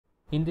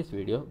In this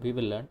video, we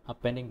will learn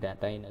appending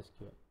data in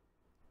SQL.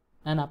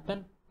 An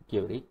append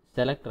query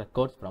selects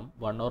records from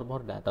one or more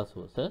data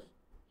sources.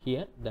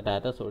 Here, the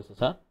data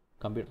sources are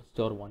computer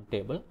store 1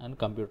 table and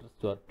computer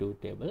store 2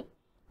 table,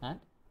 and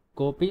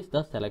copies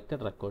the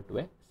selected record to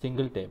a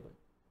single table.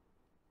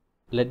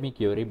 Let me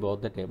query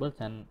both the tables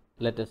and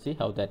let us see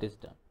how that is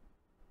done.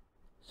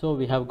 So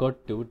we have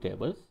got two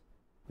tables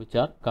which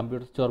are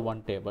computer store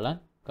 1 table and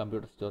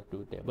computer store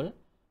 2 table.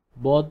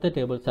 Both the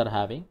tables are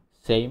having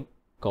same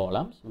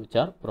columns which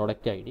are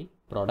product ID,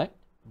 product,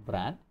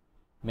 brand,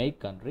 make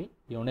country,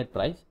 unit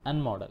price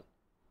and model.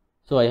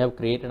 So I have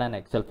created an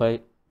Excel file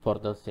for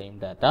the same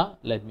data.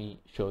 Let me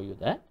show you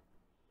that.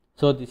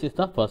 So this is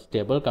the first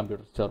table,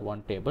 computer store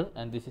 1 table,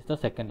 and this is the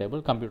second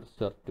table, computer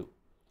store 2.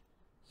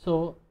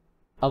 So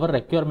our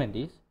requirement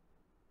is,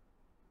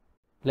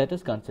 let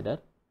us consider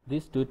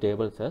these two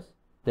tables as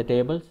the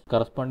tables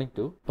corresponding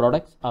to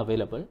products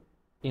available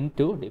in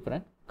two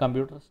different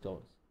computer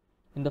stores.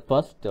 In the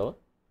first store,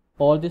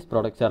 all these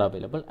products are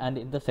available, and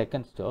in the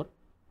second store,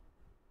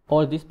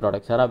 all these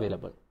products are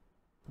available.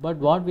 But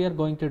what we are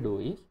going to do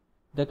is,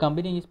 the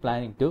company is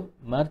planning to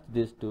merge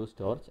these two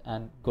stores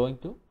and going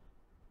to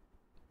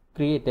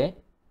create a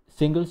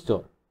single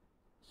store.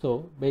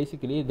 So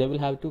basically they will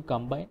have to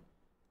combine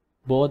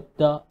both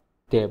the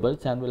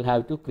tables and will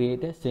have to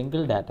create a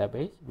single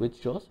database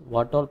which shows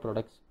what all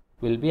products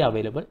will be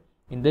available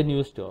in the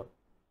new store.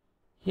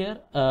 Here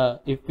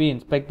if we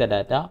inspect the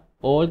data,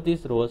 all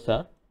these rows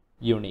are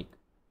unique.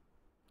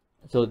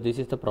 So this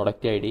is the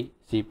product ID,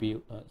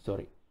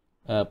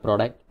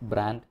 product,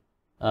 brand,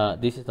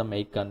 this is the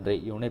make country,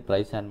 unit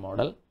price and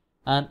model,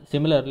 and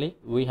similarly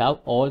we have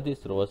all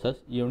these rows as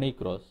unique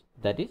rows.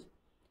 That is,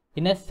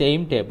 in a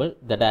same table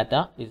the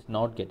data is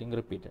not getting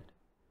repeated.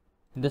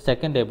 In the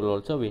second table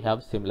also we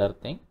have similar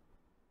thing,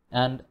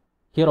 and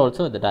here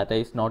also the data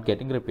is not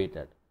getting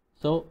repeated.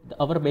 So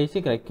our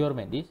basic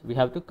requirement is we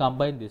have to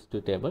combine these two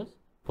tables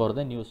for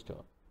the new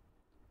store.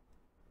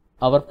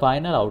 Our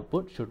final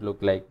output should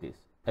look like this.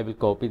 I will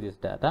copy this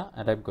data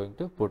and I am going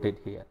to put it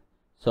here.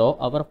 So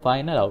our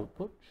final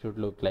output should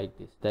look like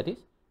this. That is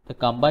the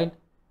combined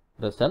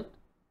result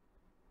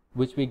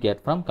which we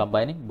get from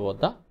combining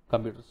both the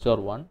computer store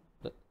 1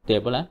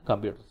 table and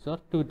computer store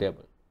 2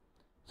 table.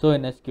 So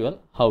in SQL,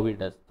 how we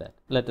does that?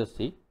 Let us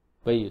see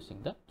by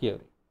using the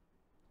query.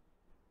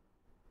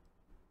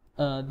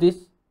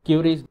 This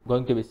query is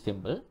going to be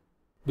simple.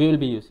 We will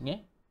be using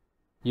a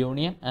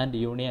union and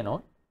union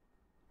all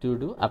to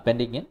do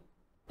appending in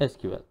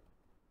SQL.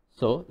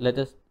 So let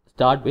us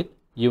start with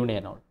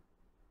union all.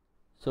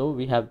 So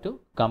we have to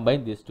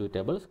combine these two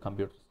tables,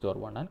 computer store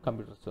 1 and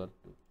computer store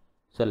 2.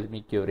 So let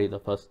me query the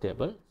first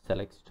table,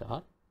 select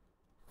star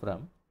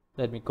from,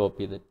 let me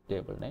copy the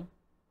table name,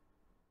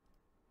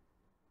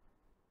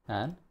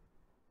 and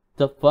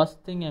the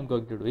first thing I am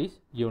going to do is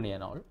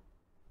union all,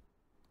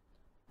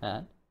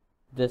 and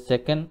the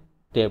second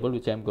table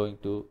which I am going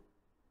to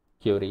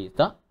query is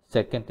the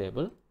second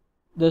table,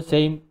 the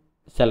same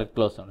select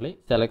clause only,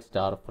 select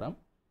star from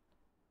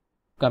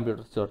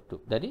computer store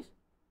 2. That is,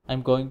 I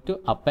am going to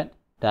append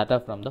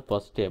data from the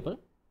first table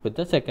with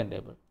the second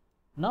table.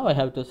 Now I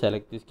have to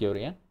select this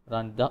query and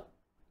run the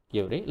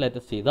query. Let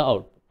us see the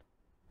output.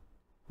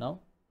 Now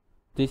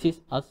this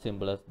is as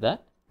simple as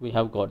that. We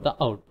have got the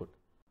output.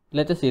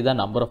 Let us see the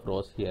number of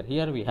rows here.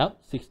 Here we have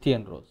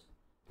 16 rows.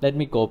 Let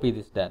me copy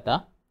this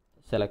data,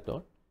 select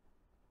all,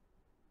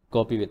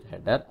 copy with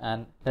header,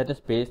 and let us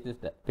paste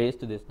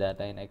this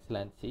data in Excel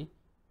and see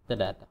the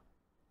data.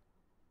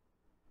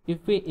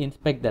 If we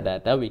inspect the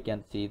data, we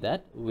can see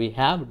that we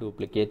have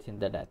duplicates in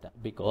the data,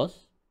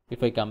 because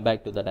if I come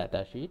back to the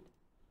data sheet,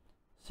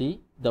 see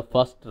the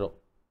first row,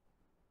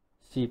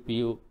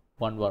 CPU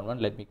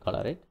 111, let me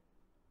color it,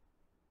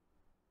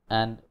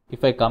 and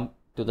if I come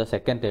to the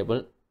second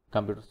table,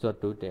 computer store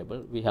 2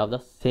 table, we have the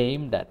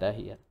same data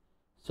here.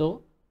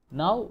 So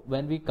now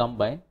when we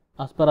combine,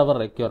 as per our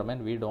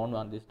requirement, we don't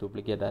want this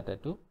duplicate data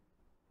to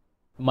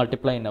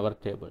multiply in our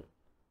table.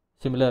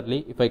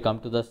 Similarly, if I come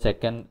to the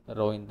second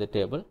row in the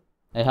table,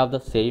 I have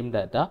the same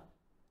data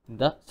in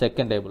the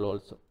second table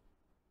also.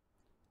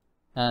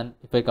 And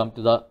if I come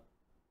to the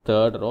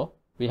third row,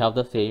 we have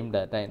the same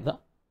data in the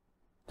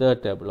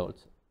third table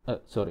also.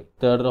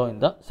 Third row in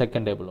the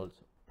second table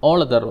also.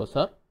 All other rows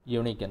are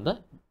unique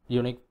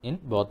in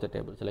both the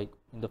tables, like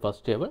in the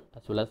first table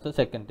as well as the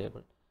second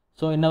table.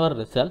 So in our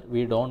result,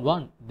 we don't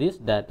want this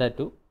data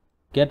to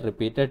get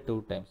repeated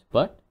 2 times,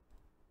 but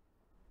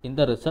in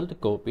the result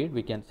copied,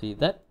 we can see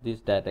that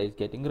this data is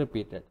getting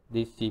repeated.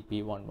 This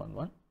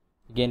CP111,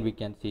 again we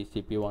can see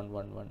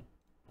CP111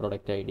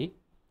 product ID.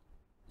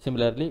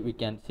 Similarly, we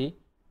can see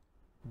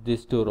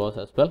these 2 rows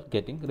as well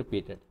getting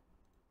repeated.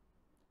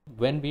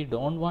 When we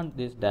don't want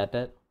this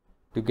data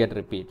to get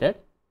repeated,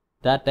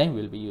 that time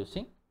we will be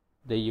using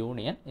the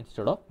union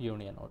instead of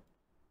union all.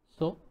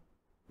 So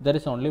there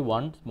is only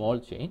one small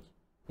change.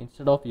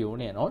 Instead of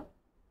union all,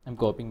 I am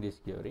copying this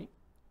query.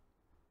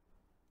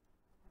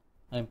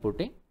 I am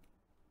putting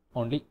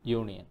only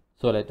union.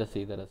 So let us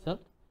see the result.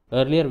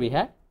 Earlier we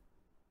had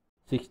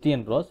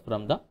 16 rows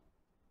from the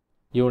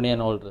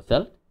union all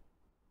result.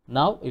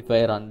 Now if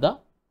I run the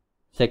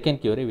second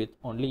query with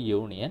only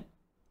union,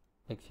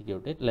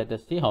 execute it, let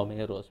us see how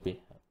many rows we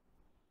have.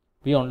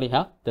 We only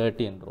have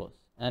 13 rows,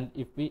 and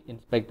if we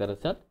inspect the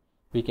result,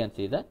 we can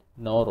see that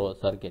no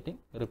rows are getting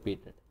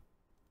repeated.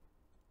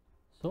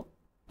 So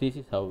this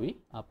is how we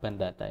append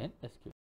data in SQL.